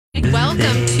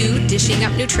Welcome to Dishing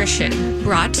Up Nutrition,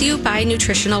 brought to you by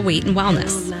Nutritional Weight and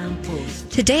Wellness.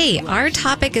 Today, our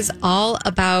topic is all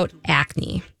about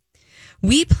acne.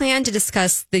 We plan to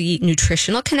discuss the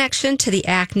nutritional connection to the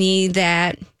acne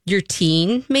that your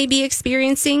teen may be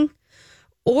experiencing,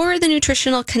 or the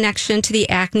nutritional connection to the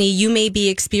acne you may be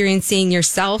experiencing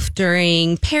yourself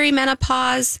during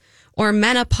perimenopause or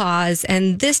menopause.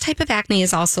 And this type of acne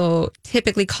is also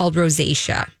typically called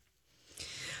rosacea.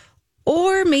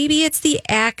 Or maybe it's the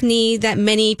acne that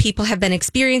many people have been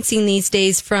experiencing these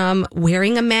days from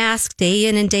wearing a mask day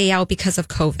in and day out because of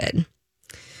COVID.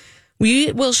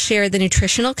 We will share the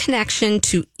nutritional connection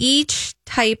to each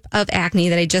type of acne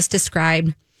that I just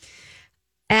described.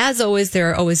 As always,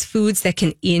 there are always foods that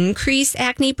can increase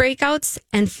acne breakouts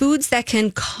and foods that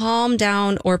can calm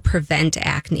down or prevent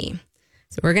acne.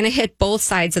 So we're going to hit both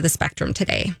sides of the spectrum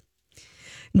today.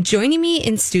 Joining me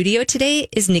in studio today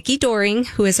is Nikki Doring,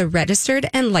 who is a registered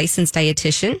and licensed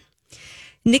dietitian.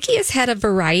 Nikki has had a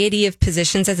variety of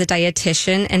positions as a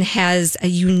dietitian and has a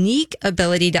unique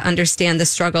ability to understand the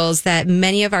struggles that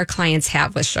many of our clients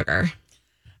have with sugar.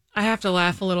 I have to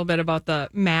laugh a little bit about the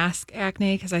mask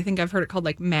acne because I think I've heard it called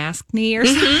like maskne or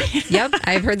something. Yep,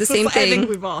 I've heard the same thing. I think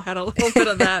we've all had a little bit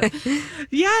of that.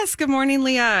 Yes, good morning,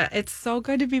 Leah. It's so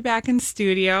good to be back in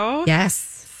studio.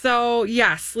 Yes. So,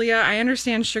 yes, Leah, I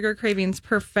understand sugar cravings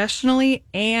professionally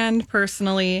and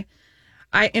personally.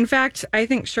 In fact, I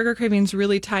think sugar cravings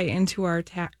really tie into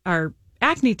our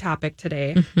acne topic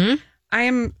today. Mm-hmm. I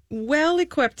am well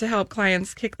equipped to help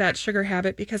clients kick that sugar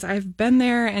habit because I've been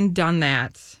there and done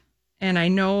that. And I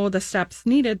know the steps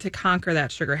needed to conquer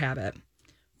that sugar habit.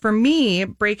 For me,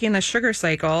 breaking the sugar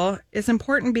cycle is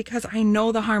important because I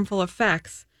know the harmful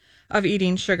effects of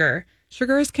eating sugar.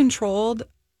 Sugar has controlled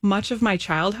much of my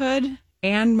childhood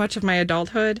and much of my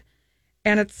adulthood,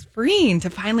 and it's freeing to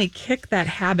finally kick that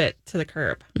habit to the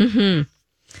curb.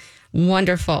 Mm-hmm.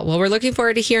 Wonderful. Well, we're looking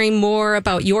forward to hearing more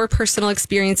about your personal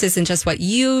experiences and just what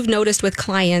you've noticed with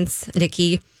clients,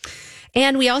 Nikki.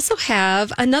 And we also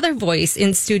have another voice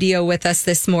in studio with us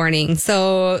this morning.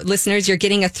 So listeners, you're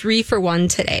getting a 3-for-1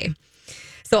 today.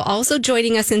 So also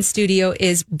joining us in studio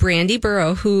is Brandy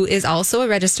Burrow, who is also a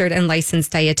registered and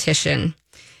licensed dietitian.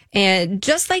 And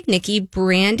just like Nikki,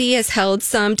 Brandy has held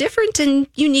some different and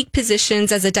unique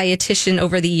positions as a dietitian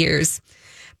over the years.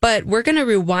 But we're going to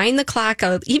rewind the clock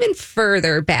even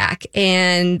further back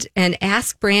and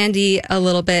ask Brandy a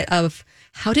little bit of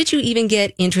how did you even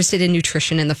get interested in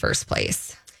nutrition in the first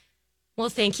place? Well,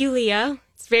 thank you, Leah.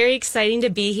 It's very exciting to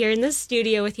be here in the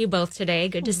studio with you both today.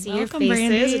 Good to see Welcome, your faces.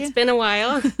 Brandy. It's been a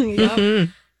while. Yep.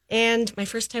 Mm-hmm. And my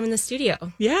first time in the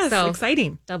studio. Yes, So,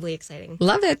 exciting. Doubly exciting.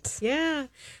 Love it. Yeah.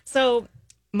 So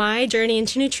my journey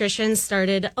into nutrition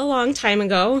started a long time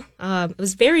ago. I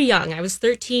was very young. I was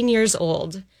 13 years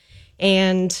old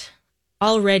and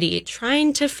already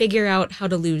trying to figure out how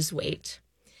to lose weight.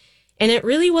 And it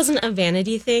really wasn't a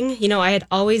vanity thing. You know, I had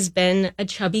always been a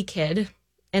chubby kid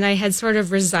and I had sort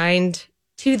of resigned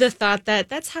to the thought that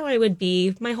that's how I would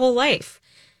be my whole life.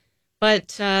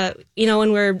 But,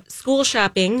 when we're school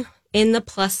shopping in the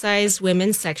plus size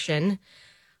women's section,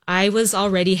 I was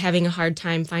already having a hard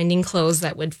time finding clothes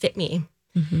that would fit me.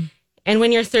 Mm-hmm. And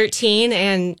when you're 13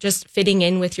 and just fitting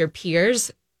in with your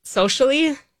peers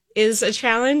socially is a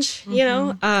challenge,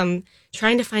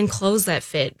 trying to find clothes that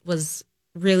fit was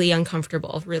really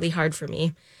uncomfortable, really hard for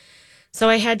me. So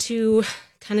I had to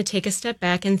kind of take a step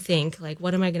back and think, like,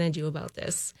 what am I going to do about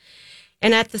this?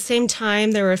 And at the same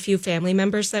time, there were a few family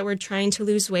members that were trying to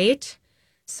lose weight.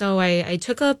 So I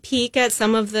took a peek at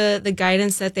some of the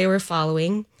guidance that they were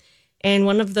following. And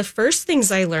one of the first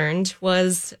things I learned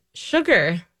was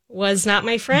sugar was not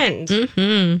my friend.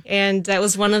 Mm-hmm. And that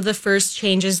was one of the first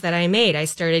changes that I made. I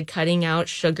started cutting out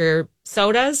sugar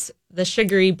sodas, the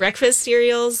sugary breakfast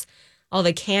cereals, all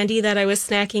the candy that I was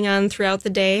snacking on throughout the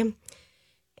day,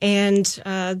 and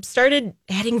started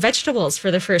adding vegetables for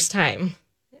the first time.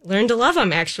 Learned to love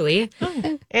them, actually.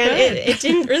 Oh, and it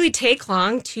didn't really take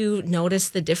long to notice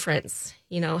the difference,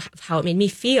 how it made me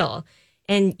feel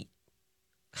and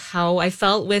how I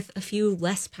felt with a few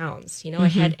less pounds. I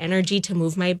had energy to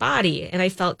move my body and I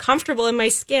felt comfortable in my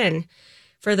skin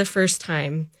for the first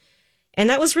time. And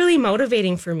that was really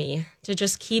motivating for me to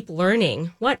just keep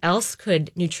learning what else could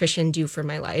nutrition do for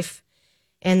my life.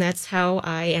 And that's how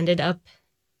I ended up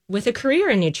with a career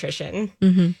in nutrition.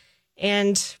 Mm-hmm.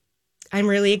 And I'm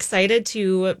really excited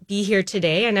to be here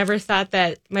today. I never thought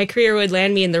that my career would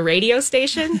land me in the radio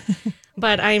station,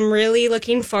 but I'm really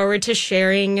looking forward to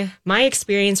sharing my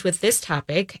experience with this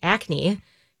topic, acne,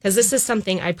 because this is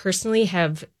something I personally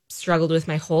have struggled with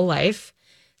my whole life,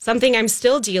 something I'm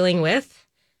still dealing with,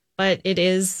 but it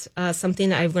is something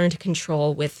that I've learned to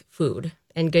control with food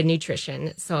and good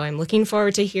nutrition. So I'm looking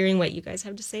forward to hearing what you guys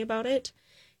have to say about it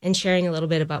and sharing a little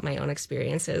bit about my own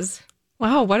experiences.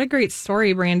 Wow, what a great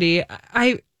story, Brandy.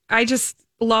 I just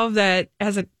love that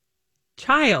as a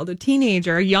child, a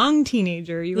teenager, a young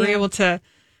teenager, you were able to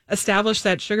establish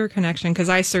that sugar connection, because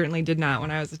I certainly did not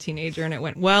when I was a teenager, and it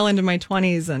went well into my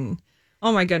 20s, and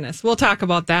oh my goodness, we'll talk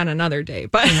about that another day.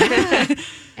 But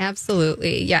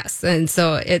Absolutely, yes. And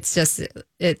so it's just,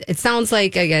 it sounds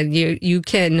like, again, you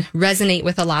can resonate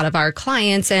with a lot of our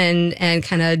clients and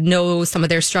kind of know some of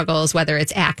their struggles, whether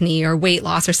it's acne or weight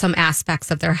loss or some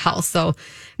aspects of their health. So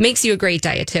makes you a great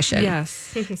dietitian.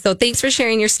 yes. So thanks for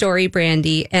sharing your story,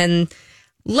 Brandy. And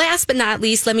last but not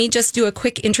least, let me just do a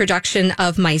quick introduction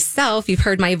of myself. You've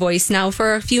heard my voice now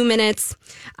for a few minutes.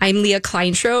 I'm Leah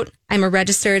Kleinschrodt. I'm a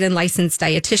registered and licensed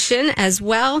dietitian as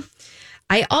well.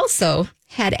 I also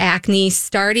had acne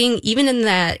starting even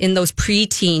in those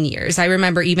preteen years. I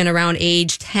remember even around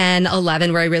age 10,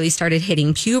 11, where I really started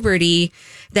hitting puberty,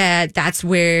 that's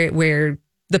where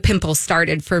the pimples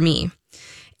started for me.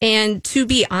 And to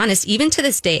be honest, even to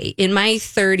this day, in my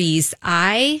 30s,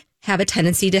 I have a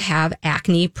tendency to have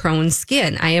acne prone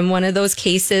skin. I am one of those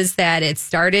cases that it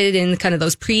started in kind of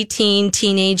those preteen,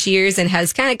 teenage years and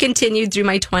has kind of continued through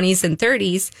my 20s and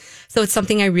 30s. So it's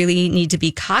something I really need to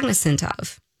be cognizant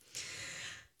of.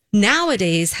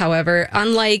 Nowadays, however,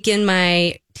 unlike in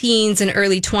my teens and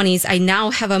early 20s, I now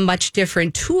have a much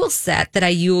different tool set that I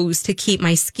use to keep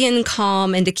my skin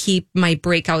calm and to keep my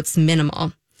breakouts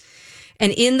minimal.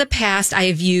 And in the past, I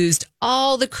have used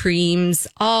all the creams,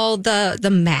 all the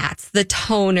mats, the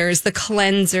toners, the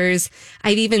cleansers.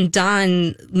 I've even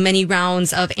done many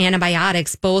rounds of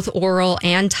antibiotics, both oral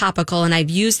and topical. And I've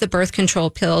used the birth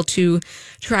control pill to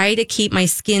try to keep my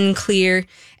skin clear.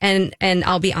 And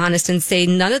I'll be honest and say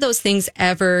none of those things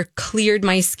ever cleared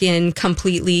my skin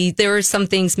completely. There were some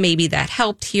things maybe that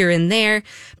helped here and there,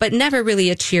 but never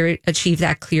really achieved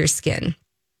that clear skin.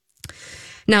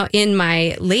 Now, in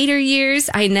my later years,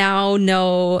 I now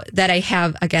know that I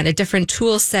have, again, a different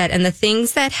tool set, and the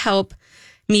things that help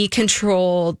me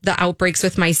control the outbreaks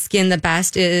with my skin the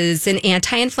best is an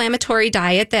anti-inflammatory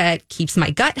diet that keeps my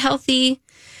gut healthy,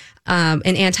 an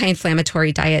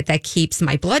anti-inflammatory diet that keeps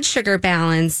my blood sugar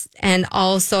balanced, and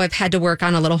also I've had to work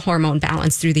on a little hormone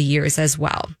balance through the years as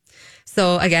well.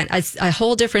 So again, it's a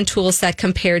whole different tool set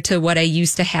compared to what I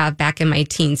used to have back in my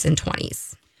teens and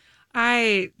 20s.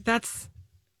 That's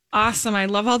awesome. I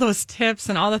love all those tips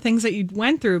and all the things that you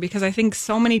went through, because I think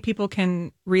so many people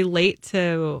can relate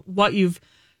to what the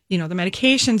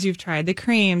medications you've tried, the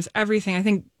creams, everything. I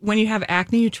think when you have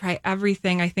acne, you try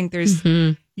everything. I think there's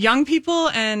young people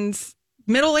and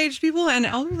middle-aged people and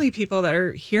elderly people that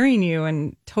are hearing you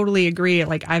and totally agree.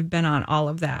 Like, I've been on all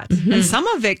of that. And some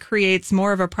of it creates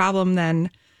more of a problem than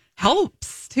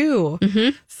helps too.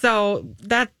 So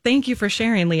thank you for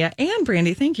sharing, Leah and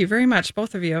Brandy. Thank you very much,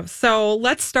 both of you. So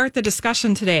let's start the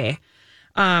discussion today.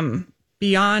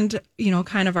 Beyond,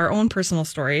 kind of our own personal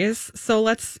stories. So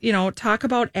let's, talk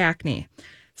about acne.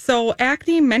 So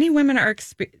acne, many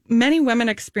women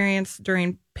experience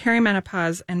during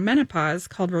perimenopause and menopause,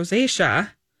 called rosacea.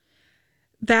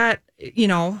 That,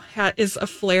 is a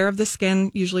flare of the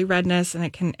skin, usually redness,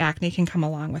 and acne can come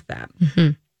along with that.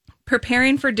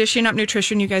 Preparing for Dishing Up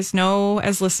Nutrition, you guys know,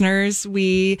 as listeners,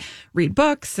 we read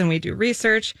books and we do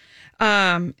research.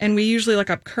 And we usually look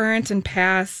up current and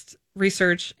past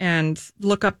research and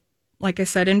look up, like I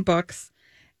said, in books.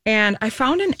 And I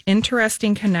found an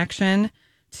interesting connection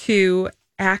to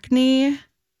acne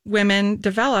women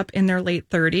develop in their late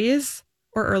 30s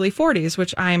or early 40s,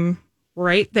 which I'm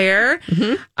right there.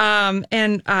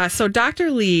 So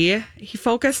Dr. Lee, he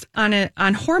focused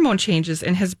on hormone changes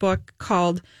in his book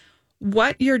called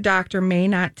What Your Doctor May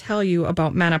Not Tell You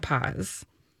About Menopause.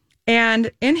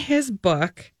 And in his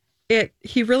book,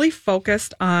 he really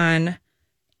focused on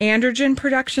androgen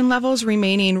production levels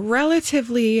remaining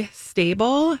relatively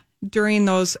stable during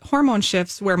those hormone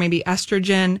shifts where maybe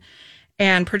estrogen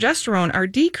and progesterone are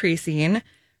decreasing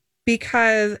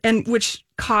which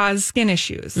cause skin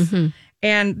issues.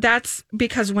 And that's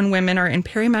because when women are in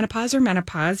perimenopause or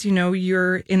menopause,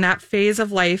 you're in that phase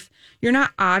of life, you're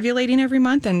not ovulating every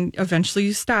month, and eventually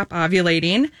you stop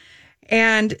ovulating,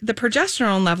 and the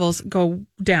progesterone levels go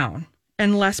down,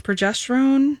 and less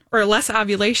ovulation,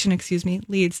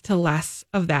 leads to less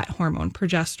of that hormone,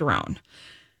 progesterone.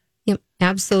 Yep,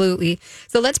 absolutely.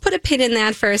 So let's put a pin in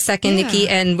that for a second, Nikki,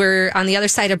 and we're on the other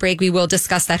side of break. We will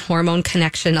discuss that hormone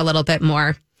connection a little bit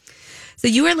more. So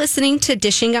you are listening to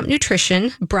Dishing Up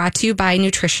Nutrition, brought to you by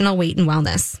Nutritional Weight and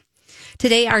Wellness.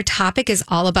 Today, our topic is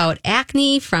all about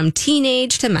acne from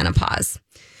teenage to menopause.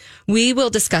 We will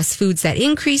discuss foods that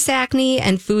increase acne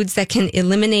and foods that can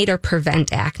eliminate or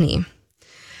prevent acne.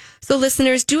 So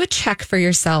listeners, do a check for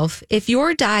yourself. If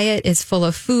your diet is full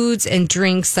of foods and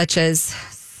drinks such as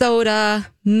soda,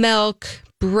 milk,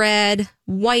 bread,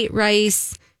 white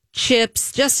rice,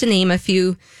 chips, just to name a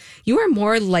few, you are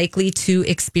more likely to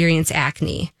experience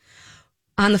acne.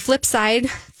 On the flip side,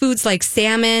 foods like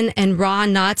salmon and raw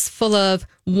nuts full of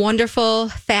wonderful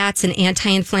fats and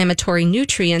anti-inflammatory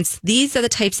nutrients, these are the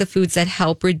types of foods that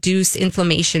help reduce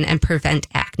inflammation and prevent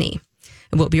acne.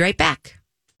 And we'll be right back.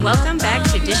 Welcome back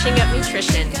to Dishing Up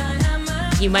Nutrition.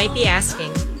 You might be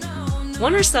asking,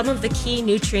 what are some of the key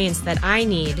nutrients that I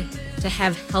need to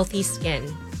have healthy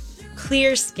skin?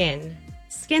 Clear skin,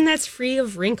 skin that's free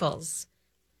of wrinkles.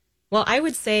 Well, I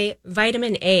would say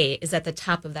vitamin A is at the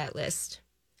top of that list.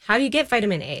 How do you get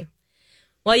vitamin A?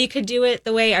 Well, you could do it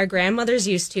the way our grandmothers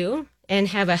used to and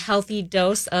have a healthy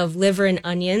dose of liver and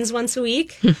onions once a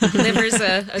week. Liver's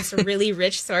it's a really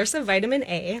rich source of vitamin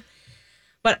A.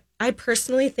 But I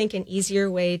personally think an easier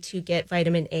way to get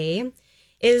vitamin A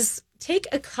is take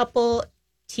a couple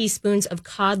teaspoons of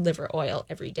cod liver oil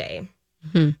every day.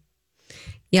 Mm-hmm.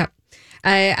 Yep.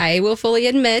 I will fully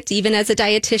admit, even as a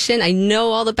dietitian, I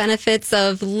know all the benefits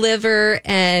of liver,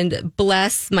 and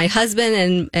bless my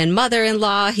husband and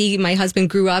mother-in-law. My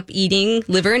husband grew up eating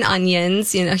liver and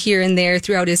onions, here and there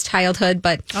throughout his childhood.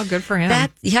 But oh, good for him.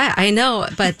 Yeah, I know.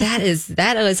 But that is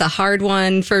a hard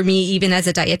one for me, even as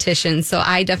a dietitian. So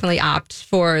I definitely opt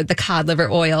for the cod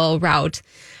liver oil route.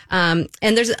 And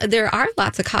there are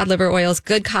lots of cod liver oils,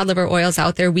 good cod liver oils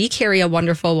out there. We carry a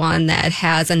wonderful one that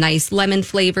has a nice lemon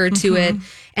flavor to it.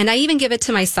 And I even give it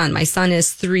to my son. My son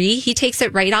is 3. He takes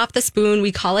it right off the spoon.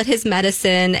 We call it his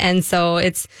medicine. And so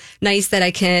it's nice that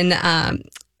I can,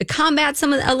 combat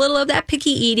a little of that picky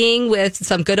eating with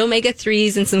some good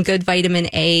omega-3s and some good vitamin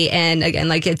A. And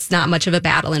again, it's not much of a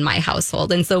battle in my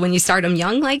household. And so when you start them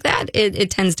young like that, it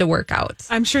tends to work out.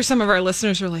 I'm sure some of our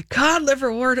listeners are like, cod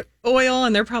liver oil,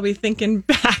 and they're probably thinking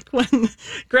back when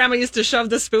grandma used to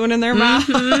shove the spoon in their mouth.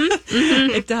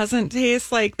 Mm-hmm. It doesn't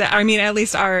taste like that. I mean, at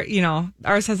least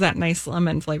ours has that nice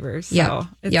lemon flavor. So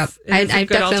it's a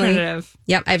good alternative.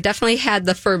 Yep. I've definitely had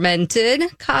the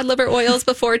fermented cod liver oils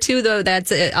before too, though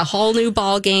that's a whole new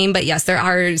ball game. But yes, there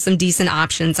are some decent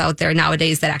options out there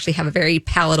nowadays that actually have a very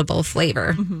palatable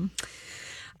flavor. Mm-hmm.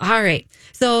 All right.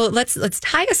 So let's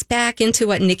tie us back into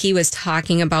what Nikki was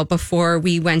talking about before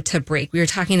we went to break. We were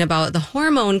talking about the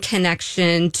hormone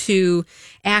connection to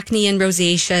acne and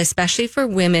rosacea, especially for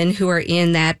women who are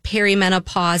in that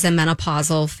perimenopause and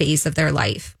menopausal phase of their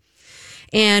life.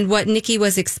 And what Nikki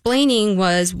was explaining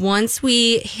was once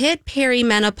we hit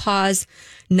perimenopause,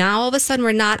 now all of a sudden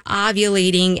we're not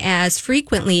ovulating as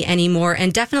frequently anymore.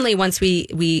 And definitely once we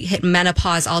hit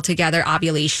menopause altogether,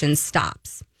 ovulation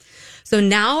stops. So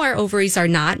now our ovaries are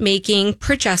not making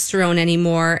progesterone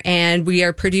anymore, and we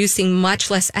are producing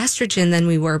much less estrogen than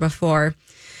we were before.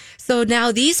 So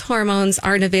now these hormones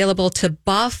aren't available to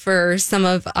buffer some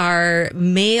of our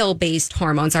male-based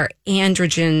hormones, our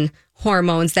androgen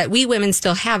hormones that we women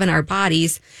still have in our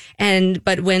bodies.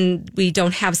 But when we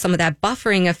don't have some of that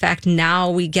buffering effect,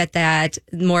 now we get that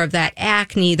more of that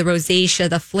acne, the rosacea,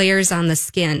 the flares on the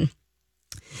skin.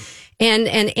 And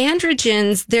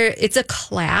androgens, it's a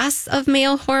class of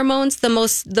male hormones. The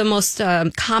most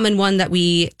common one that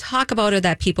we talk about or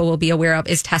that people will be aware of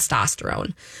is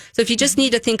testosterone. So if you just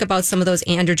need to think about some of those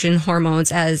androgen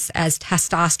hormones as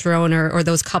testosterone or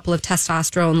those couple of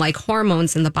testosterone-like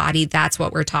hormones in the body, that's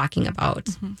what we're talking about.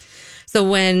 Mm-hmm. So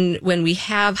when we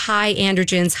have high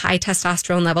androgens, high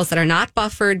testosterone levels that are not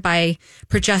buffered by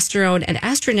progesterone and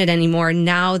estrogen anymore,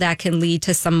 now that can lead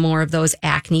to some more of those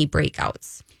acne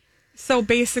breakouts. So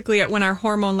basically, when our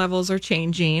hormone levels are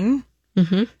changing,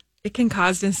 mm-hmm. it can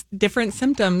cause different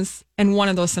symptoms, and one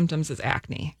of those symptoms is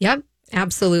acne. Yep,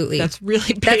 absolutely. That's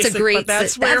really basic,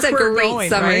 that's a great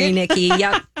summary, right? Nikki.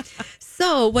 Yep.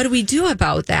 So what do we do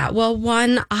about that? Well,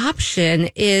 one option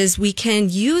is we can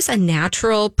use a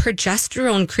natural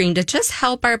progesterone cream to just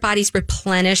help our bodies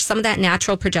replenish some of that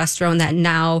natural progesterone that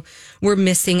now we're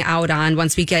missing out on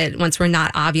once we're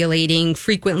not ovulating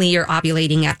frequently or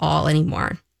ovulating at all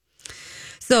anymore.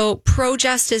 So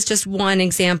Progest is just one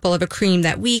example of a cream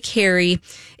that we carry.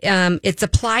 It's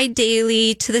applied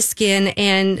daily to the skin,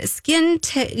 and skin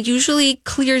usually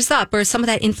clears up, or some of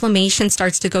that inflammation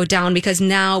starts to go down because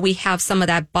now we have some of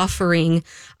that buffering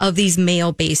of these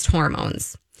male-based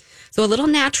hormones. So a little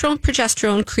natural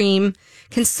progesterone cream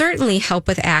can certainly help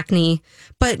with acne,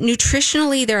 but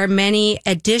nutritionally there are many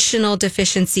additional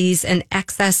deficiencies and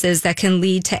excesses that can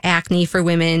lead to acne for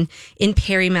women in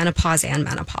perimenopause and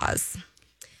menopause.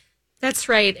 That's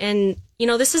right. And,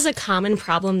 This is a common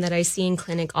problem that I see in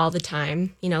clinic all the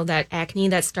time. That acne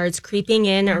that starts creeping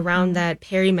in around that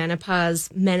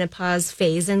perimenopause, menopause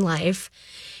phase in life.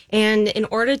 And in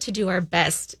order to do our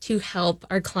best to help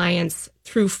our clients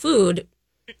through food,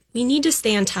 we need to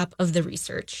stay on top of the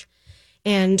research.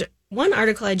 And one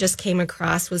article I just came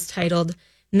across was titled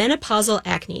Menopausal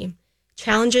Acne,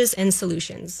 Challenges and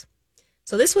Solutions.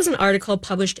 So this was an article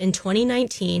published in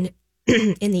 2019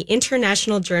 in the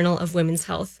International Journal of Women's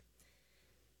Health.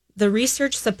 The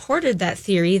research supported that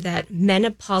theory that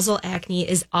menopausal acne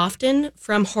is often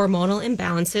from hormonal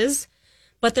imbalances,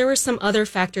 but there were some other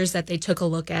factors that they took a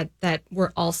look at that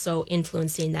were also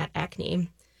influencing that acne.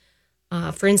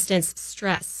 For instance,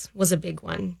 stress was a big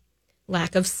one,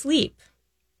 lack of sleep,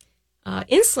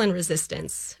 insulin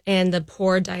resistance, and the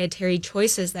poor dietary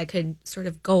choices that could sort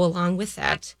of go along with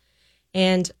that,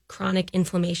 and chronic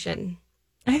inflammation.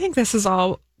 I think this is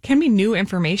all can be new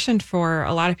information for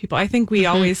a lot of people. I think we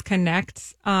always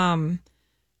connect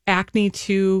acne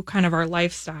to kind of our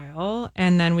lifestyle,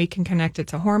 and then we can connect it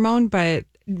to hormone, but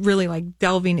really like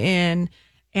delving in,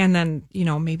 and then,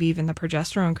 maybe even the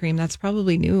progesterone cream, that's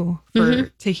probably new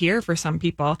to hear for some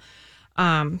people.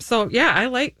 So yeah,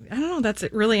 I don't know, that's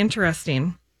really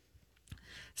interesting.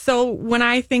 So when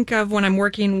I think of when I'm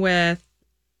working with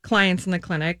clients in the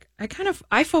clinic,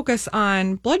 I focus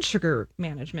on blood sugar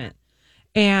management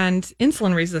and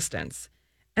insulin resistance.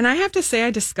 And I have to say,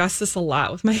 I discuss this a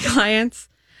lot with my clients,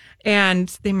 and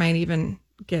they might even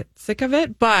get sick of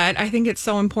it, but I think it's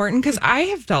so important because I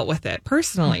have dealt with it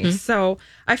personally. So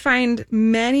I find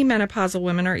many menopausal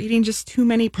women are eating just too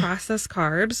many processed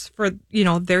carbs for,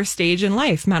 their stage in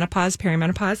life, menopause,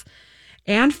 perimenopause,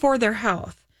 and for their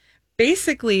health.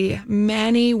 Basically,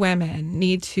 many women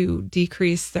need to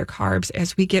decrease their carbs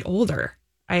as we get older.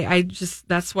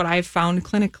 That's what I've found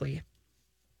clinically.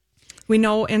 We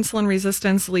know insulin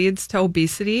resistance leads to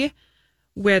obesity,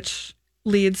 which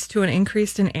leads to an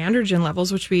increase in androgen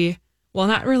levels, which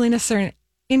not really necessarily an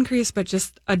increase, but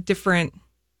just a different,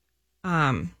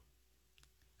 a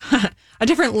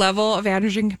different level of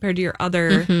androgen compared to your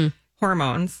other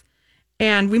hormones.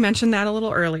 And we mentioned that a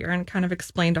little earlier and kind of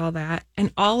explained all that.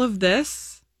 And all of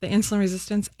this, the insulin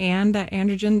resistance and that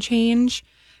androgen change,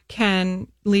 can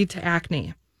lead to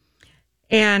acne.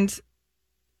 And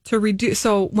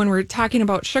so when we're talking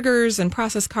about sugars and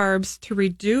processed carbs, to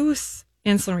reduce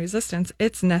insulin resistance,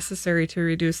 it's necessary to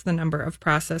reduce the number of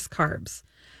processed carbs.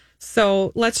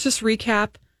 So let's just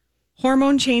recap.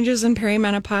 Hormone changes in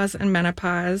perimenopause and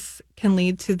menopause can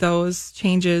lead to those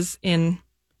changes in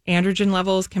androgen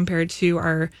levels compared to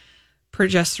our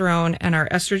progesterone and our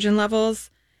estrogen levels.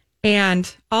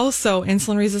 And also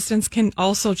insulin resistance can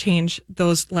also change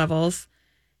those levels.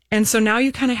 And so now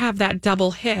you kind of have that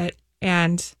double hit,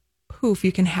 and poof,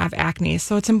 you can have acne.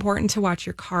 So it's important to watch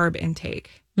your carb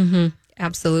intake.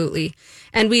 Absolutely.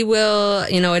 And we will,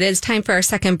 it is time for our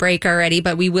second break already,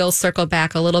 but we will circle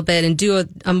back a little bit and do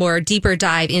a more deeper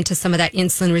dive into some of that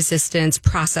insulin resistance,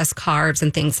 processed carbs,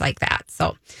 and things like that.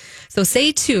 So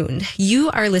stay tuned.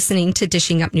 You are listening to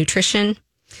Dishing Up Nutrition.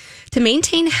 To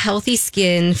maintain healthy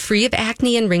skin free of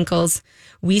acne and wrinkles,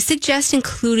 we suggest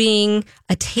including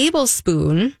a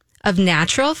tablespoon of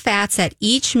natural fats at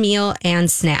each meal and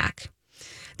snack.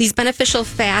 These beneficial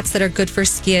fats that are good for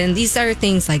skin, these are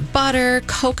things like butter,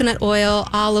 coconut oil,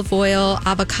 olive oil,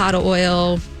 avocado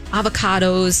oil,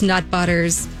 avocados, nut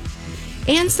butters.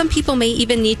 And some people may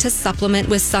even need to supplement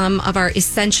with some of our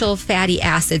essential fatty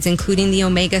acids, including the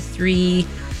omega-3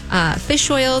 fish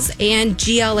oils and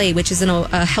GLA, which is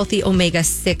a healthy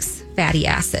omega-6 fatty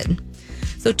acid.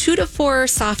 So 2 to 4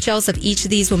 soft gels of each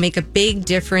of these will make a big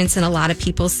difference in a lot of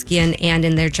people's skin and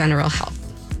in their general health.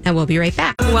 And we'll be right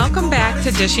back. Welcome back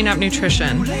to Dishing Up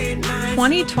Nutrition.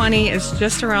 2020 is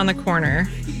just around the corner.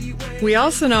 We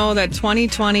also know that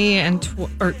 2020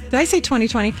 or did I say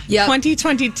 2020? Yep.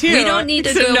 2022. We don't need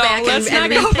to go back and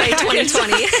replay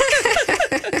 2020.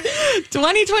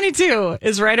 2022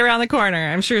 is right around the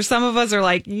corner. I'm sure some of us are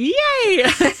like,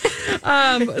 yay!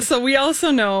 So we also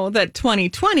know that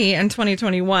 2020 and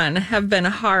 2021 have been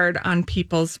hard on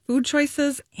people's food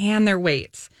choices and their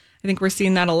weights. I think we're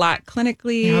seeing that a lot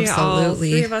clinically.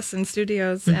 Absolutely. All 3 of us in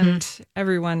studios and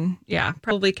everyone,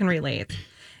 probably can relate.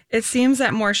 It seems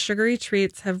that more sugary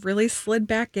treats have really slid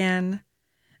back in,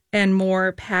 and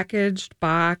more packaged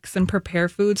box and prepare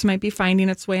foods might be finding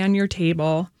its way on your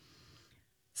table.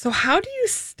 So how do you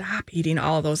stop eating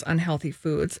all those unhealthy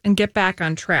foods and get back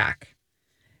on track?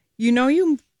 You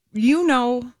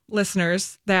know,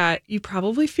 listeners, that you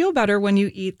probably feel better when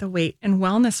you eat the Weight and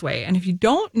Wellness Way. And if you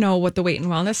don't know what the Weight and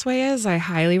Wellness Way is, I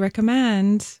highly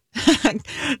recommend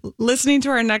listening to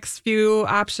our next few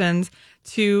options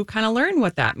to kind of learn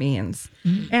what that means.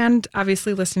 And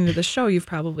obviously listening to the show, you've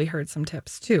probably heard some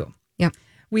tips too. Yep.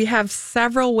 We have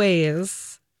several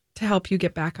ways to help you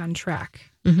get back on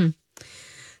track.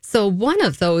 So one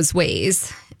of those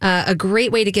ways, a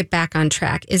great way to get back on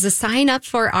track, is to sign up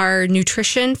for our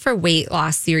Nutrition for Weight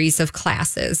Loss series of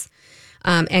classes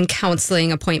and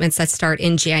counseling appointments that start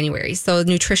in January. So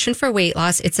Nutrition for Weight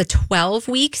Loss, it's a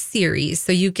 12-week series.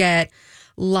 So you get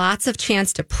lots of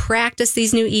chance to practice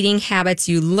these new eating habits.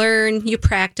 You learn, you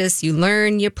practice, you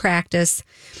learn, you practice.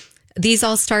 These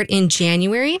all start in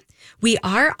January. We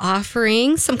are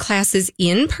offering some classes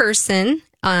in person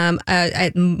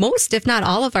at most, if not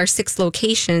all of our 6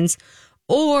 locations,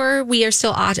 or we are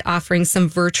still offering some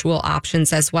virtual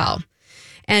options as well.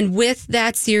 And with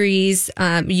that series,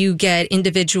 you get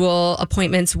individual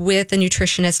appointments with a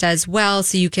nutritionist as well.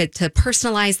 So you get to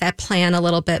personalize that plan a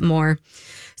little bit more.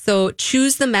 So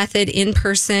choose the method, in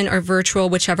person or virtual,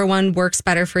 whichever one works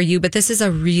better for you. But this is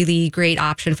a really great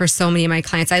option for so many of my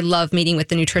clients. I love meeting with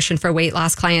the Nutrition for Weight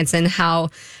Loss clients and how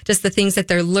just the things that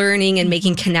they're learning and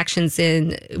making connections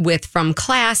in with from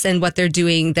class and what they're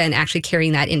doing, then actually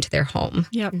carrying that into their home.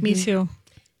 Yep, me too.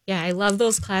 Yeah, I love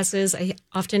those classes. I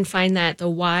often find that the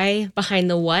why behind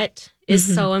the what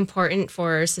is so important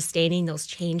for sustaining those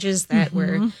changes that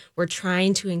we're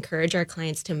trying to encourage our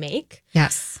clients to make.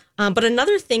 Yes. But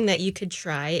another thing that you could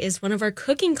try is one of our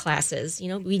cooking classes. You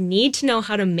know, we need to know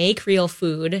how to make real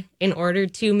food in order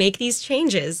to make these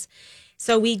changes.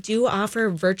 So we do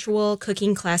offer virtual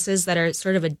cooking classes that are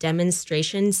sort of a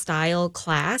demonstration style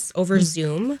class over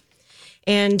Zoom.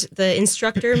 And the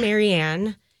instructor,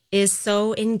 Marianne, is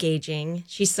so engaging.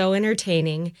 She's so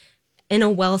entertaining and a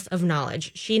wealth of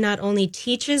knowledge. She not only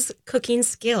teaches cooking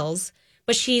skills,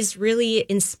 but she's really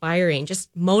inspiring, just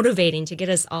motivating to get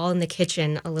us all in the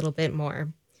kitchen a little bit more.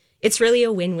 It's really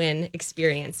a win-win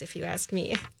experience, if you ask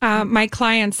me. My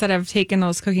clients that have taken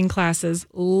those cooking classes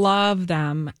love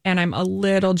them, and I'm a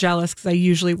little jealous because I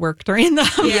usually work during them.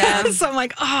 Yeah. So I'm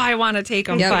like, oh, I want to take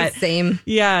them. Yeah, but same.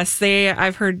 yes,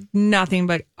 I've heard nothing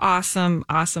but awesome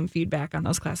feedback on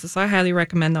those classes. So I highly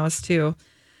recommend those too.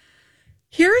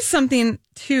 Here's something,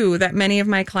 too, that many of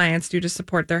my clients do to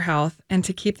support their health and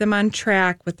to keep them on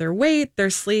track with their weight, their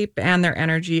sleep, and their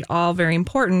energy, all very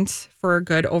important for a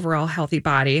good overall healthy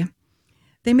body.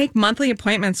 They make monthly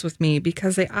appointments with me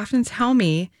because they often tell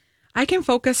me I can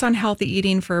focus on healthy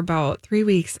eating for about 3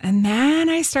 weeks, and then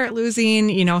I start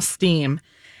losing, steam.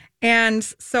 And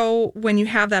so when you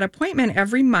have that appointment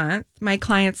every month, my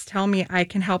clients tell me I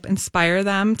can help inspire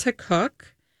them to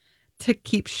cook, to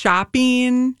keep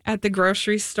shopping at the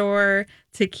grocery store,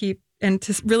 to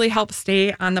really help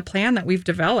stay on the plan that we've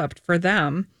developed for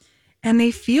them. And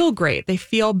they feel great. They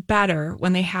feel better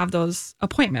when they have those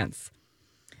appointments.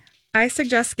 I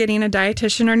suggest getting a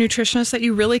dietitian or nutritionist that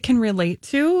you really can relate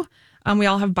to. We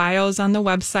all have bios on the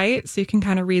website, so you can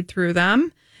kind of read through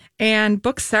them and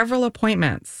book several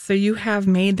appointments. So you have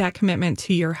made that commitment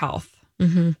to your health.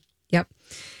 Yep.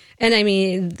 And I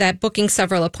mean, that booking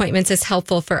several appointments is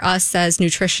helpful for us as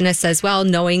nutritionists as well,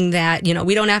 knowing that,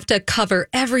 we don't have to cover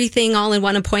everything all in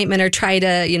one appointment or try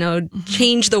to,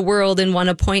 change the world in one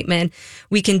appointment.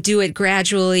 We can do it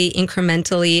gradually,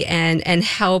 incrementally, and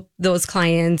help those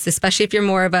clients, especially if you're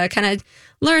more of a kind of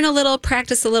learn a little,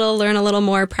 practice a little, learn a little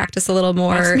more, practice a little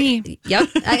more. That's me. Yep.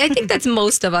 I think that's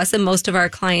most of us and most of our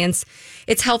clients.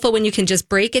 It's helpful when you can just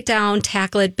break it down,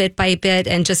 tackle it bit by bit,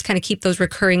 and just kind of keep those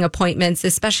recurring appointments,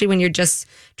 especially when you're just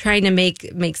trying to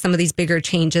make some of these bigger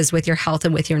changes with your health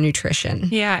and with your nutrition.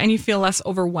 Yeah, and you feel less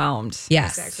overwhelmed.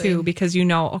 Yes. Exactly. Too, because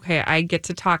okay, I get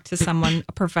to talk to someone,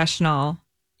 a professional,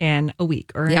 in a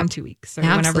week or in 2 weeks or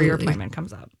whenever your appointment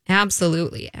comes up.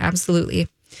 Absolutely.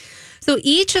 So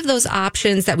each of those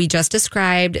options that we just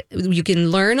described, you can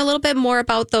learn a little bit more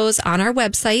about those on our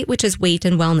website, which is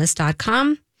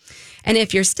weightandwellness.com. And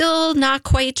if you're still not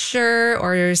quite sure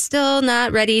or you're still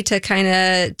not ready to kind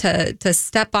of to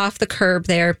step off the curb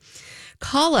there,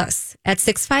 call us at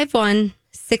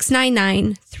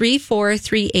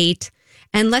 651-699-3438.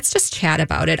 And let's just chat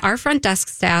about it. Our front desk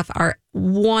staff are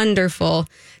wonderful.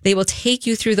 They will take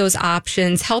you through those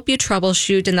options, help you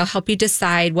troubleshoot, and they'll help you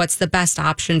decide what's the best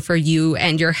option for you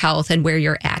and your health and where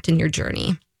you're at in your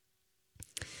journey.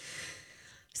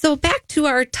 So back to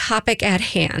our topic at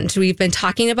hand. We've been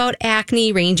talking about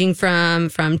acne ranging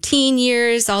from teen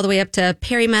years all the way up to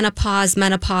perimenopause,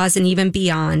 menopause, and even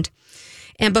beyond.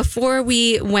 And before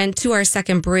we went to our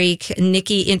second break,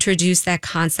 Nikki introduced that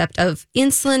concept of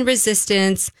insulin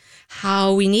resistance,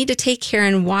 how we need to take care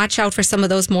and watch out for some of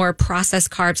those more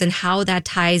processed carbs and how that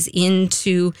ties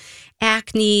into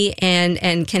acne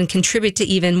and can contribute to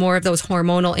even more of those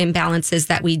hormonal imbalances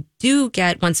that we do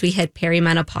get once we hit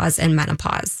perimenopause and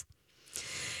menopause.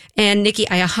 And Nikki,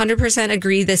 I 100%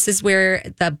 agree. This is where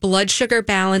the blood sugar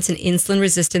balance and insulin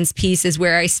resistance piece is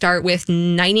where I start with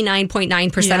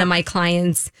 99.9% of my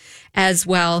clients as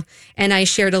well. And I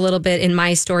shared a little bit in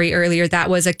my story earlier. That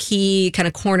was a key kind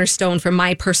of cornerstone for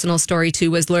my personal story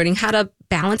too, was learning how to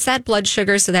balance that blood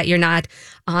sugar so that you're not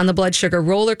on the blood sugar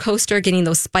roller coaster, getting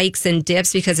those spikes and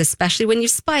dips, because especially when you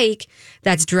spike,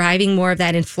 that's driving more of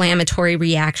that inflammatory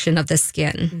reaction of the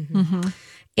skin. Mm-hmm.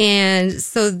 And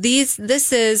so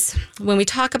this is when we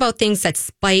talk about things that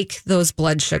spike those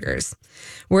blood sugars,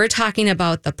 we're talking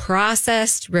about the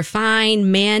processed,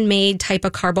 refined, man-made type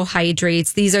of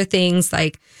carbohydrates. These are things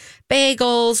like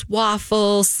bagels,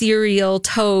 waffles, cereal,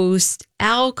 toast,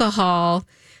 alcohol,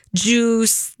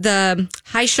 juice, the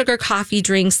high sugar coffee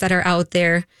drinks that are out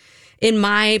there. In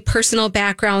my personal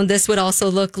background, this would also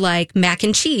look like mac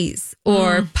and cheese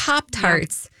or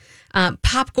Pop-Tarts.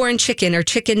 Popcorn chicken or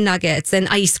chicken nuggets and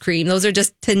ice cream. Those are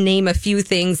just to name a few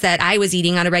things that I was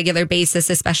eating on a regular basis,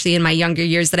 especially in my younger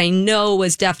years, that I know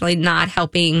was definitely not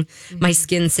helping my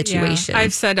skin situation. Yeah.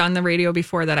 I've said on the radio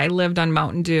before that I lived on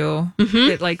Mountain Dew.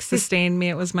 Mm-hmm. It sustained me.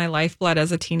 It was my lifeblood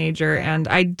as a teenager. And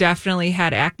I definitely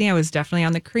had acne. I was definitely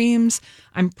on the creams.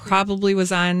 I probably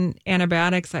was on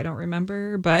antibiotics. I don't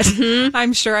remember, but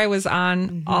I'm sure I was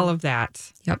on all of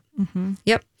that. Yep. Mm-hmm.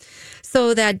 Yep.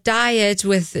 So that diet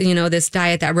with, this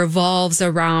diet that revolves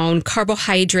around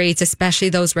carbohydrates, especially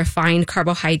those refined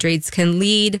carbohydrates, can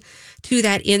lead to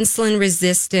that insulin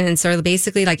resistance, or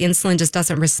basically insulin just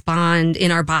doesn't respond in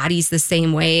our bodies the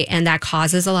same way. And that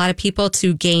causes a lot of people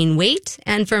to gain weight.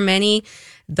 And for many,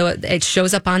 it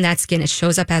shows up on that skin. It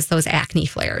shows up as those acne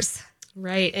flares.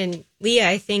 Right. And Leah,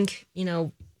 I think,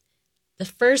 the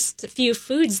first few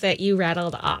foods that you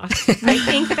rattled off, I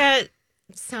think that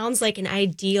sounds like an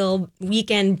ideal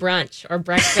weekend brunch or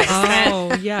breakfast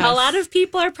that yes. a lot of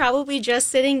people are probably just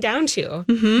sitting down to.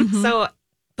 Mm-hmm. So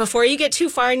before you get too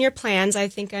far in your plans, I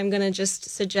think I'm going to just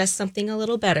suggest something a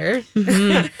little better.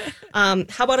 Mm-hmm.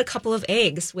 How about a couple of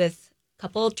eggs with a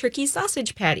couple of turkey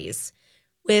sausage patties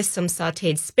with some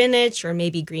sauteed spinach or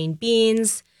maybe green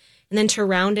beans. And then to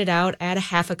round it out, add a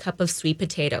half a cup of sweet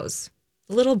potatoes,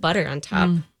 a little butter on top.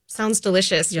 Sounds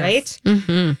delicious, right?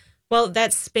 Mm-hmm. Well,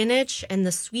 that spinach and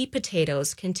the sweet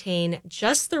potatoes contain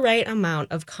just the right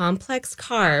amount of complex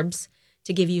carbs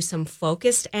to give you some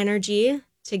focused energy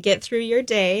to get through your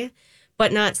day,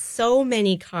 but not so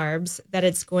many carbs that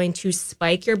it's going to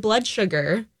spike your blood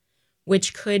sugar,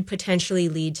 which could potentially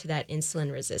lead to that insulin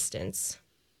resistance.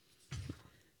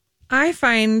 I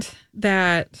find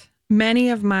that many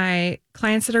of my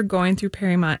clients that are going through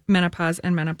perimenopause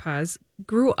and menopause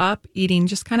grew up eating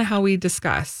just kind of how we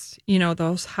discussed,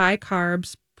 those high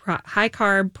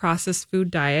carb processed food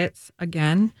diets.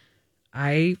 Again,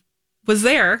 I was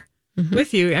there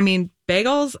with you. I mean,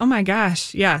 bagels. Oh my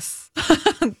gosh. Yes.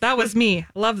 That was me.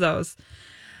 I love those.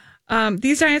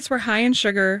 These diets were high in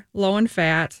sugar, low in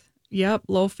fat. Yep.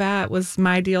 Low fat was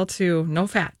my deal too. No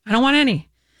fat. I don't want any.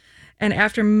 And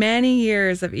after many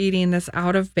years of eating this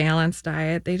out of balance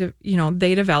diet,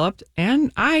 they developed,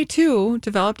 and I too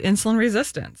developed insulin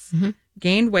resistance,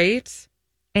 gained weight,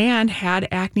 and had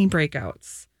acne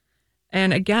breakouts.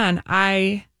 And again,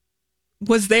 I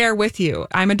was there with you.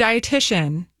 I'm a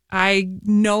dietitian. I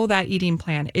know that eating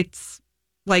plan. It's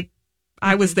like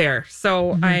I was there.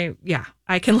 So I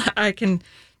can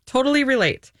totally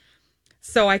relate.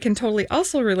 So I can totally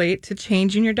also relate to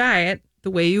changing your diet. The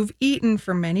way you've eaten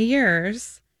for many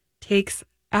years takes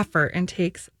effort and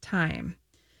takes time.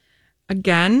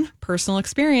 Again, personal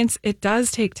experience, it does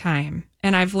take time.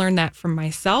 And I've learned that from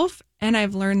myself, and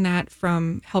I've learned that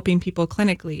from helping people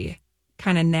clinically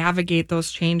kind of navigate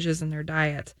those changes in their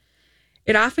diet.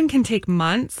 It often can take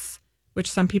months,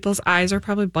 which some people's eyes are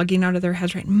probably bugging out of their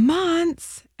heads, right?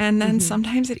 Months. And then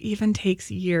sometimes it even takes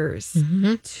years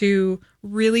to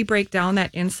really break down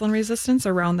that insulin resistance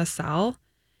around the cell.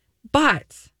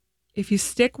 But if you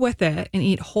stick with it and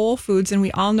eat whole foods, and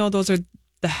we all know those are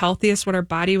the healthiest, what our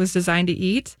body was designed to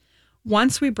eat,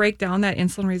 once we break down that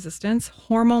insulin resistance,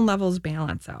 hormone levels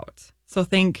balance out. So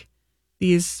think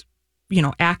these,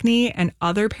 acne and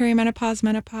other perimenopause,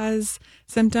 menopause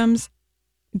symptoms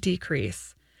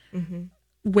decrease.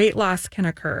 Weight loss can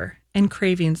occur and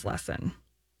cravings lessen.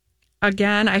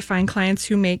 Again, I find clients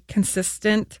who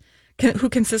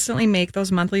consistently make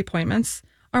those monthly appointments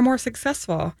are more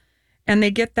successful. And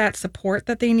they get that support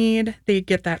that they need. They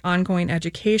get that ongoing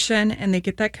education, and they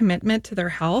get that commitment to their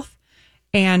health.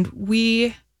 And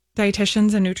we,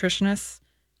 dietitians and nutritionists,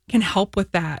 can help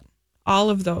with that all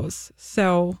of those.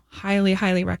 So highly,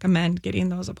 highly recommend getting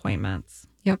those appointments.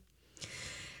 Yep.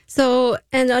 So,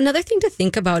 and another thing to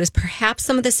think about is perhaps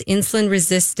some of this insulin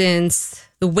resistance,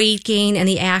 the weight gain, and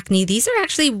the acne. These are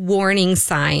actually warning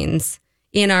signs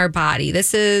in our body.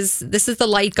 This is the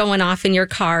light going off in your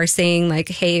car saying like,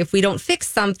 hey, if we don't fix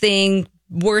something,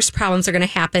 worse problems are going to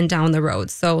happen down the road.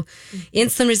 So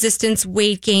insulin resistance,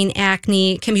 weight gain,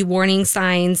 acne can be warning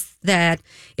signs that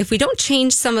if we don't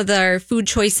change some of our food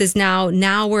choices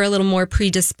now we're a little more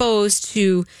predisposed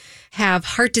to have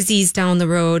heart disease down the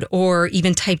road or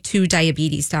even type 2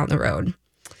 diabetes down the road.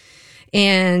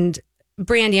 And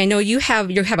Brandy, I know you have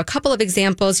a couple of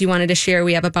examples you wanted to share.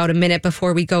 We have about a minute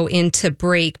before we go into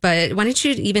break, but why don't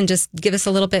you even just give us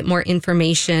a little bit more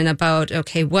information about,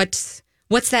 okay, what's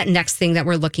that next thing that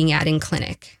we're looking at in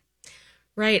clinic?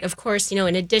 Right. Of course,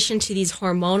 in addition to these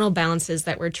hormonal balances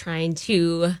that we're trying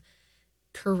to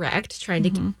correct, trying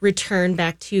to return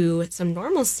back to some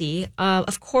normalcy,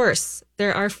 of course,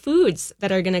 there are foods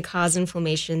that are going to cause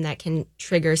inflammation that can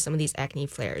trigger some of these acne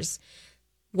flares.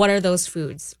 What are those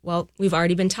foods? Well, we've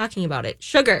already been talking about it.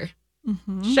 Sugar.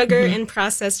 Sugar and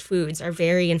processed foods are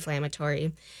very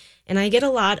inflammatory. And I get a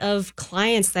lot of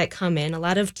clients that come in, a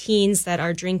lot of teens that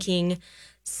are drinking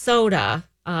soda,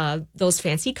 those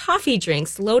fancy coffee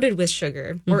drinks loaded with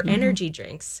sugar or energy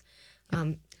drinks.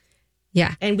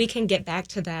 Yeah. And we can get back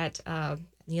to that on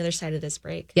the other side of this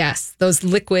break. Yes. Those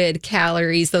liquid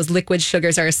calories, those liquid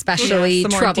sugars are especially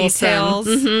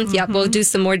troublesome. Yep. We'll do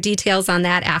some more details on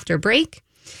that after break.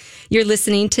 You're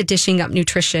listening to Dishing Up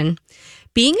Nutrition.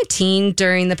 Being a teen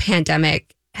during the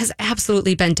pandemic has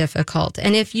absolutely been difficult.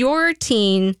 And if your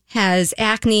teen has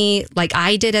acne like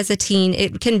I did as a teen,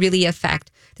 it can really affect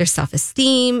their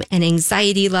self-esteem and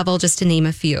anxiety level, just to name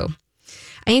a few.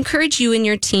 I encourage you and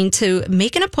your teen to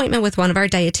make an appointment with one of our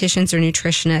dietitians or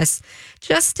nutritionists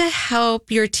just to help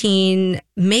your teen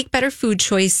make better food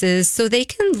choices so they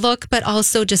can look but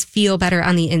also just feel better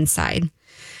on the inside.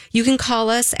 You can call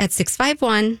us at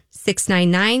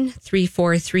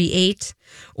 651-699-3438,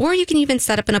 or you can even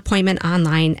set up an appointment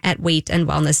online at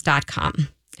weightandwellness.com.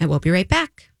 And we'll be right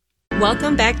back.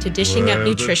 Welcome back to Dishing Up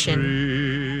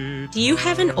Nutrition. Do you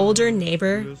have an older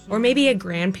neighbor or maybe a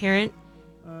grandparent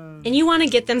and you want to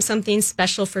get them something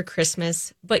special for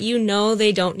Christmas, but you know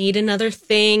they don't need another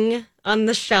thing on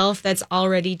the shelf that's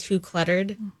already too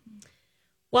cluttered?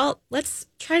 Well, let's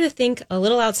try to think a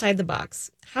little outside the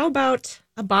box. How about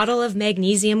a bottle of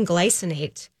magnesium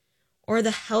glycinate or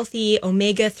the healthy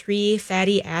omega-3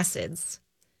 fatty acids?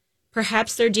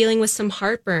 Perhaps they're dealing with some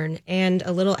heartburn and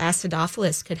a little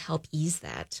acidophilus could help ease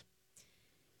that.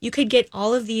 You could get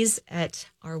all of these at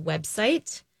our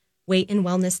website,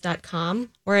 weightandwellness.com,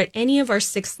 or at any of our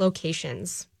 6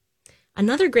 locations.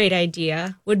 Another great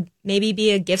idea would maybe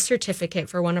be a gift certificate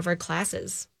for one of our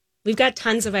classes. We've got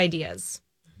tons of ideas.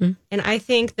 And I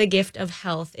think the gift of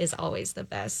health is always the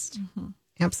best.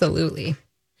 Absolutely.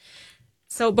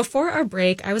 So before our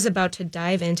break, I was about to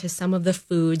dive into some of the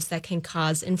foods that can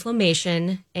cause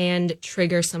inflammation and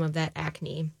trigger some of that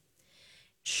acne.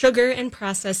 Sugar and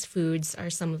processed foods are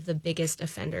some of the biggest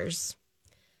offenders.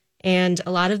 And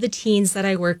a lot of the teens that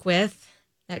I work with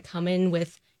that come in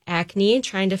with acne,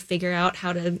 trying to figure out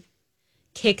how to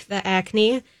kick the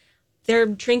acne, they're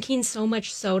drinking so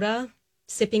much soda,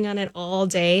 sipping on it all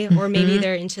day, or maybe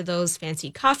they're into those fancy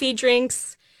coffee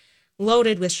drinks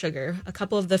loaded with sugar. A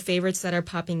couple of the favorites that are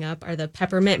popping up are the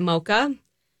peppermint mocha.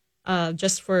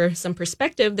 Just for some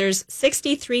perspective, there's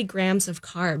 63 grams of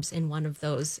carbs in one of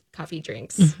those coffee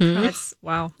drinks. That's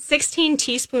 16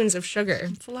 teaspoons of sugar.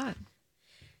 That's a lot.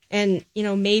 And,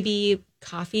 maybe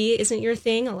coffee isn't your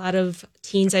thing. A lot of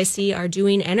teens I see are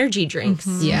doing energy drinks.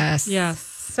 Yes.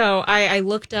 So I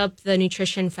looked up the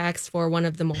nutrition facts for one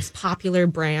of the most popular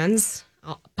brands.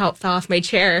 I'll fell off my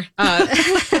chair.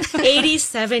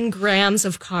 87 grams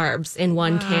of carbs in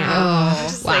one can.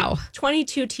 Oh, wow. Like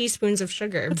 22 teaspoons of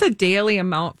sugar. That's a daily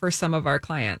amount for some of our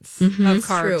clients of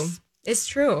carbs. It's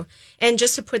true. And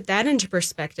just to put that into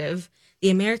perspective,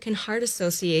 the American Heart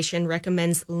Association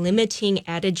recommends limiting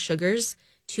added sugars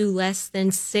to less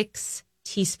than 6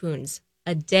 teaspoons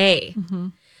a day.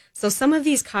 So some of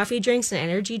these coffee drinks and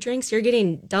energy drinks, you're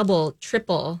getting double,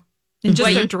 triple in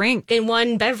just a drink. In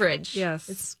one beverage. Yes.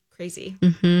 It's crazy.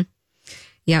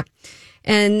 Yeah.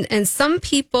 And some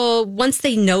people, once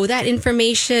they know that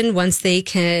information, once they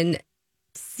can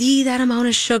see that amount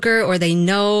of sugar, or they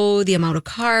know the amount of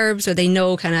carbs, or they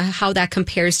know kind of how that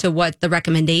compares to what the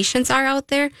recommendations are out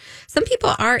there, some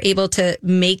people are able to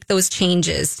make those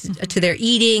changes to their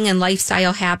eating and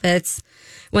lifestyle habits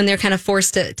when they're kind of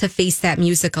forced to face that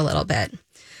music a little bit.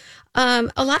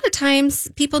 A lot of times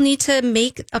people need to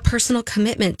make a personal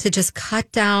commitment to just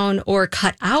cut down or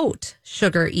cut out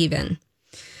sugar even.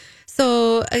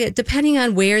 So depending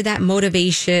on where that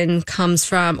motivation comes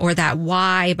from or that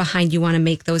why behind you want to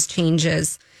make those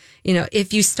changes,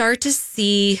 if you start to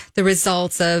see the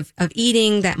results of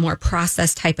eating that more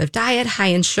processed type of diet, high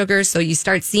in sugar, so you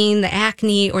start seeing the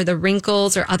acne or the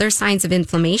wrinkles or other signs of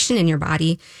inflammation in your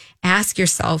body, ask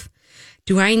yourself,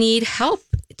 do I need help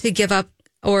to give up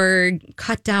or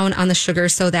cut down on the sugar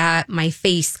so that my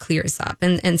face clears up?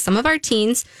 And some of our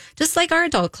teens, just like our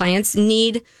adult clients,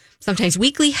 need sometimes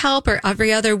weekly help or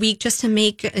every other week just to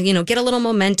make, get a little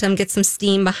momentum, get some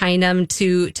steam behind them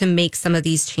to make some of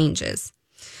these changes.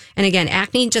 And again,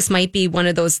 acne just might be one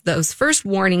of those first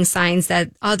warning signs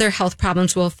that other health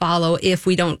problems will follow if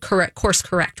we don't course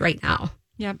correct right now.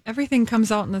 Yeah, everything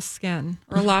comes out in the skin,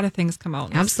 or a lot of things come out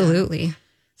in the Absolutely. skin.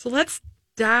 So let's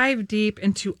dive deep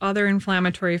into other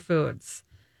inflammatory foods.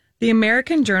 The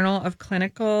American Journal of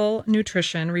Clinical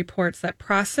Nutrition reports that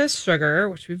processed sugar,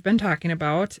 which we've been talking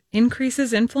about,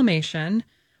 increases inflammation,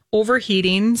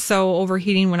 overheating. So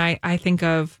overheating, when I think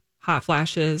of hot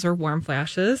flashes or warm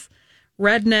flashes,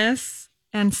 redness,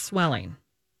 and swelling.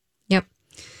 Yep.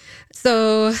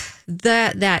 So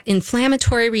that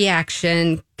inflammatory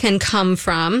reaction can come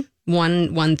from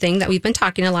one thing that we've been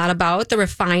talking a lot about, the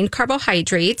refined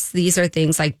carbohydrates. These are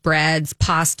things like breads,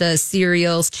 pasta,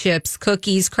 cereals, chips,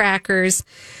 cookies, crackers.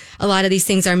 A lot of these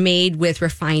things are made with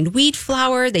refined wheat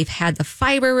flour. They've had the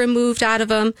fiber removed out of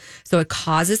them. So it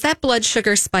causes that blood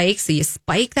sugar spike. So you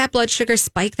spike that blood sugar,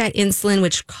 spike that insulin,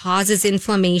 which causes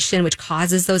inflammation, which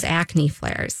causes those acne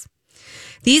flares.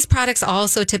 These products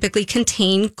also typically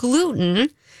contain gluten,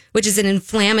 which is an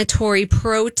inflammatory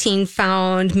protein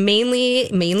found mainly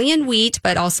in wheat,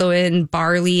 but also in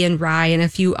barley and rye and a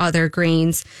few other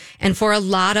grains. And for a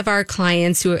lot of our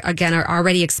clients who, again, are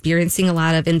already experiencing a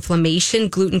lot of inflammation,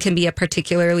 gluten can be a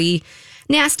particularly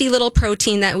nasty little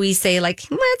protein that we say, like,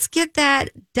 let's get that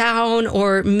down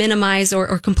or minimize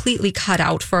or completely cut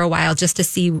out for a while just to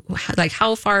see like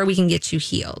how far we can get you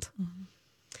healed.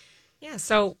 Yeah,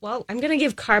 so, I'm going to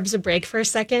give carbs a break for a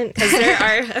second because there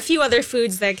are a few other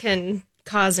foods that can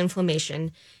cause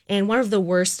inflammation. And one of the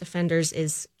worst offenders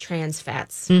is trans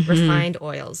fats, refined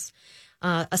oils.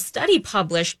 A study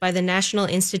published by the National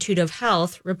Institute of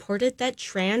Health reported that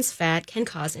trans fat can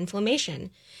cause inflammation.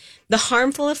 The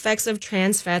harmful effects of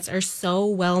trans fats are so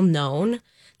well known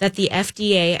that the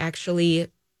FDA actually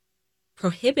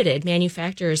prohibited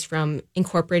manufacturers from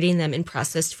incorporating them in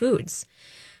processed foods.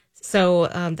 So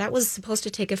that was supposed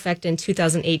to take effect in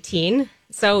 2018.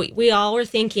 So we all were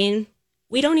thinking,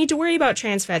 we don't need to worry about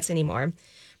trans fats anymore.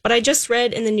 But I just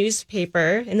read in the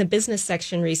newspaper, in the business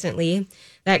section recently,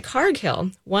 that Cargill,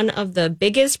 one of the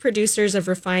biggest producers of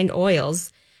refined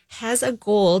oils, has a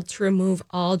goal to remove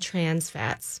all trans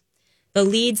fats. The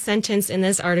lead sentence in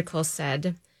this article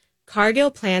said, Cargill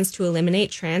plans to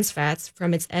eliminate trans fats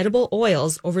from its edible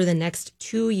oils over the next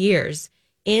 2 years,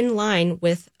 in line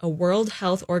with a World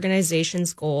Health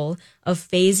Organization's goal of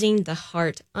phasing the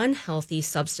heart unhealthy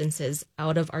substances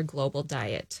out of our global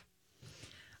diet.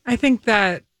 I think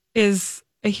that is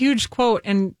a huge quote.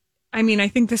 And I mean, I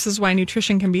think this is why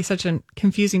nutrition can be such a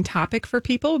confusing topic for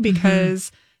people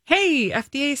because, hey,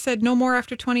 FDA said no more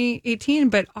after 2018,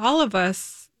 but all of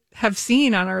us have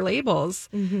seen on our labels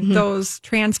those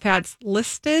trans fats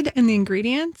listed in the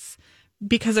ingredients,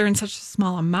 because they're in such a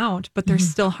small amount, but they're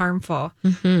still harmful.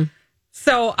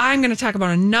 So I'm going to talk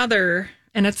about another,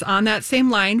 and it's on that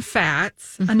same line,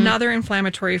 fats, another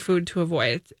inflammatory food to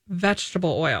avoid,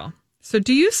 vegetable oil. So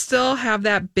do you still have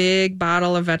that big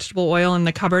bottle of vegetable oil in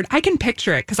the cupboard? I can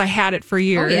picture it because I had it for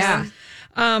years. Oh,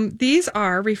 yeah. These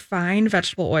are refined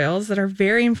vegetable oils that are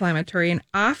very inflammatory and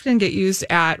often get used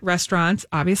at restaurants,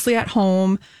 obviously at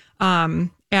home,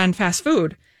 and fast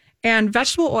food. And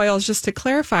vegetable oils, just to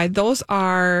clarify, those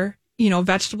are,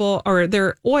 vegetable, or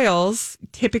they're oils,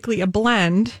 typically a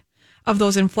blend of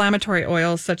those inflammatory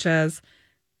oils such as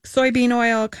soybean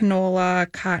oil,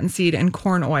 canola, cottonseed, and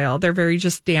corn oil. They're very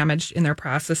just damaged in their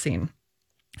processing.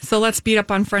 So let's beat up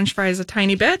on French fries a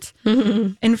tiny bit.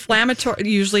 Inflammatory,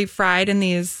 usually fried in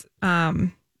these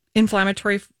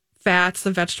inflammatory fats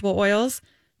of vegetable oils.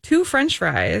 2 French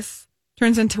fries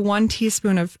turns into 1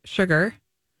 teaspoon of sugar.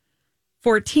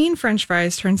 14 French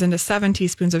fries turns into 7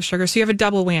 teaspoons of sugar. So you have a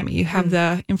double whammy. You have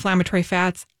the inflammatory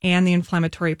fats and the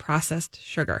inflammatory processed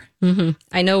sugar. Mm-hmm.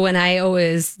 I know when I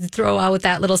always throw out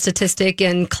that little statistic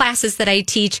in classes that I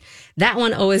teach, that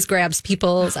one always grabs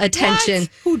people's attention.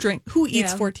 What? Who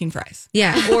eats 14 fries?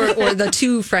 Yeah, or the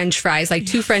 2 French fries, like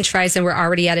 2 French fries, and we're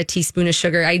already at a teaspoon of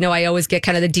sugar. I know I always get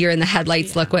kind of the deer in the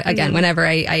headlights look again whenever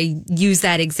I use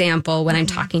that example when I'm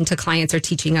talking to clients or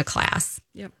teaching a class.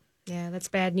 Yep. Yeah, that's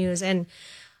bad news. And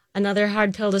another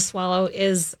hard pill to swallow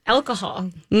is alcohol.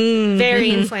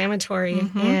 Very inflammatory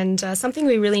and something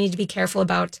we really need to be careful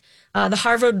about. The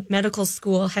Harvard Medical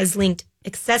School has linked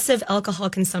excessive alcohol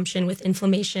consumption with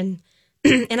inflammation.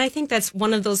 And I think that's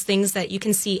one of those things that you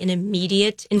can see an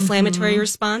immediate inflammatory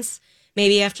response,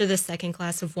 maybe after the second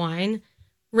glass of wine.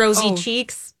 Rosy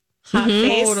cheeks, hot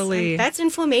face. Totally. That's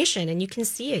inflammation, and you can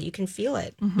see it. You can feel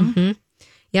it.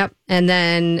 Yep. And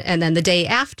then the day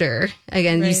after,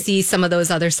 again, you see some of those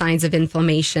other signs of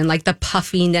inflammation, like the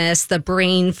puffiness, the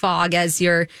brain fog as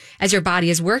your body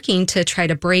is working to try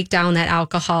to break down that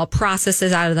alcohol, process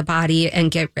it out of the body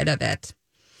and get rid of it.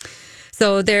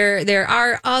 So there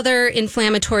are other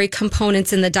inflammatory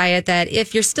components in the diet that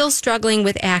if you're still struggling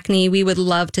with acne, we would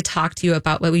love to talk to you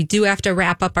about, but we do have to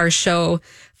wrap up our show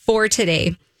for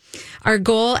today. Our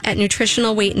goal at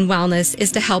Nutritional Weight and Wellness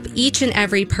is to help each and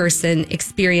every person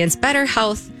experience better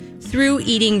health through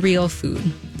eating real food.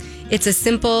 It's a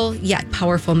simple yet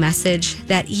powerful message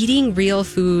that eating real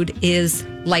food is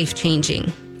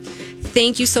life-changing.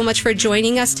 Thank you so much for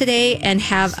joining us today and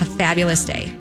have a fabulous day.